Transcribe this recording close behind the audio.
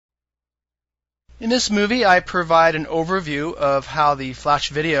In this movie, I provide an overview of how the Flash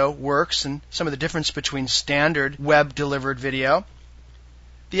video works and some of the difference between standard web-delivered video.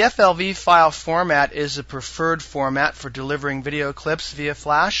 The FLV file format is a preferred format for delivering video clips via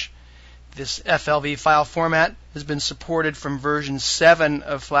Flash. This FLV file format has been supported from version 7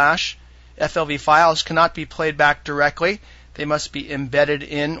 of Flash. FLV files cannot be played back directly. They must be embedded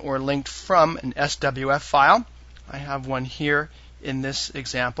in or linked from an SWF file. I have one here in this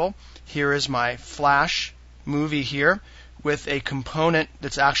example. Here is my Flash movie here with a component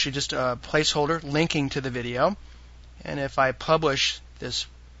that's actually just a placeholder linking to the video. And if I publish this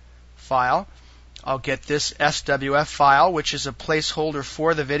file, I'll get this SWF file, which is a placeholder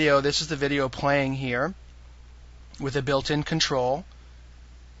for the video. This is the video playing here with a built-in control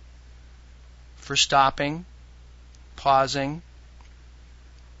for stopping, pausing,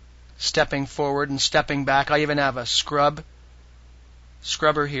 stepping forward and stepping back. I even have a scrubber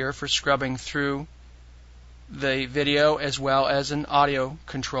here for scrubbing through the video, as well as an audio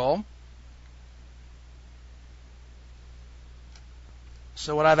control.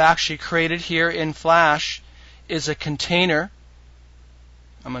 So what I've actually created here in Flash is a container.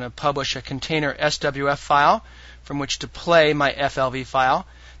 I'm going to publish a container SWF file from which to play my FLV file.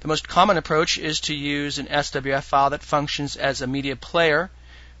 The most common approach is to use an SWF file that functions as a media player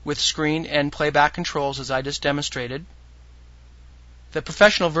with screen and playback controls, as I just demonstrated. The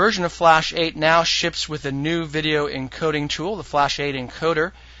professional version of Flash 8 now ships with a new video encoding tool, the Flash 8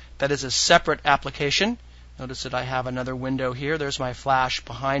 encoder. That is a separate application. Notice that I have another window here. There's my Flash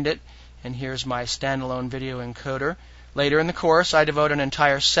behind it, and here's my standalone video encoder. Later in the course, I devote an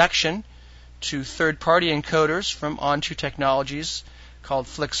entire section to third-party encoders from Onto Technologies called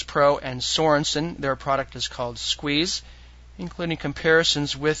Flix Pro and Sorensen. Their product is called Squeeze, including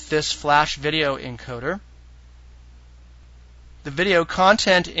comparisons with this Flash video encoder. The video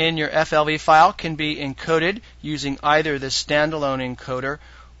content in your FLV file can be encoded using either the standalone encoder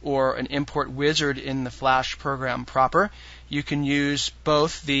or an import wizard in the Flash program proper. You can use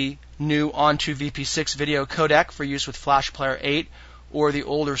both the new Onto VP6 video codec for use with Flash Player 8 or the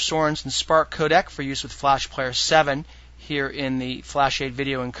older Sorensen Spark codec for use with Flash Player 7. Here in the Flash 8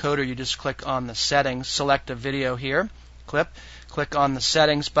 video encoder, you just click on the settings, select a video here, click on the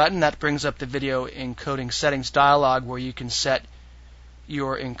settings button. That brings up the video encoding settings dialog where you can set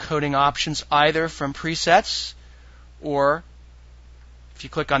your encoding options either from presets, or if you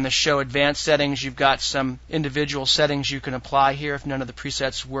click on the show advanced settings, you've got some individual settings you can apply here if none of the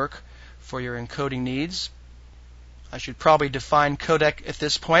presets work for your encoding needs. I should probably define codec at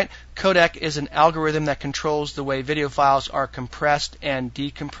this point. Codec is an algorithm that controls the way video files are compressed and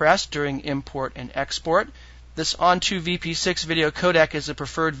decompressed during import and export. This Onto VP6 video codec is a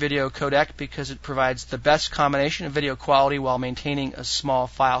preferred video codec because it provides the best combination of video quality while maintaining a small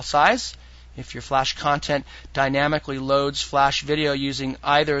file size. If your Flash content dynamically loads Flash video using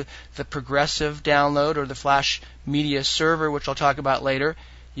either the progressive download or the Flash media server, which I'll talk about later,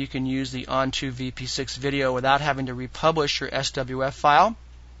 you can use the Onto VP6 video without having to republish your SWF file.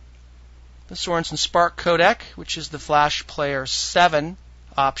 The Sorensen Spark codec, which is the Flash Player 7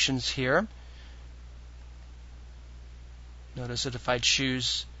 options here. Notice that if I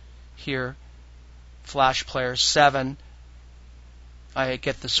choose here Flash Player 7, I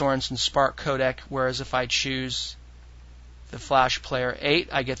get the Sorensen Spark codec, whereas if I choose the Flash Player 8,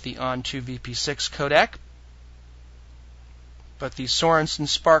 I get the Onto VP6 codec. But the Sorensen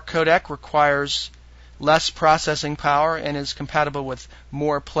Spark codec requires less processing power and is compatible with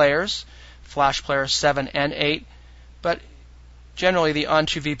more players, Flash Player 7 and 8, but generally the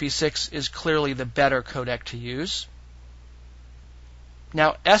Onto VP6 is clearly the better codec to use.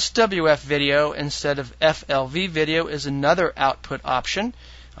 Now, SWF video instead of FLV video is another output option.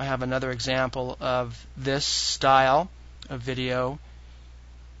 I have another example of this style of video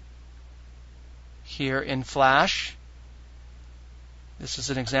here in Flash. This is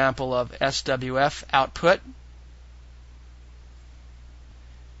an example of SWF output.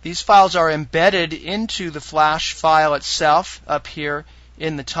 These files are embedded into the Flash file itself up here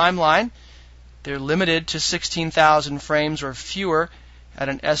in the timeline. They're limited to 16,000 frames or fewer at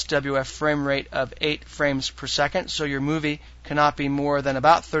an SWF frame rate of 8 frames per second, so your movie cannot be more than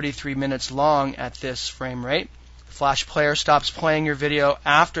about 33 minutes long at this frame rate. The Flash player stops playing your video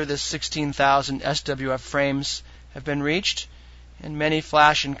after the 16,000 SWF frames have been reached, and many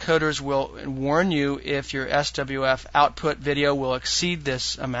Flash encoders will warn you if your SWF output video will exceed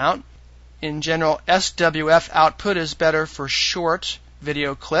this amount. In general, SWF output is better for short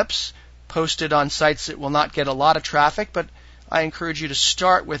video clips posted on sites that will not get a lot of traffic, but I encourage you to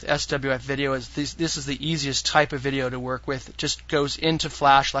start with SWF video, as this is the easiest type of video to work with. It just goes into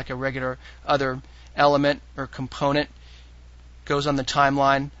Flash like a regular other element or component, goes on the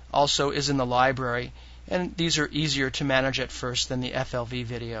timeline, also is in the library, and these are easier to manage at first than the FLV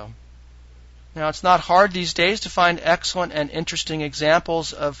video. Now, it's not hard these days to find excellent and interesting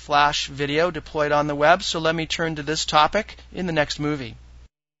examples of Flash video deployed on the web, so let me turn to this topic in the next movie.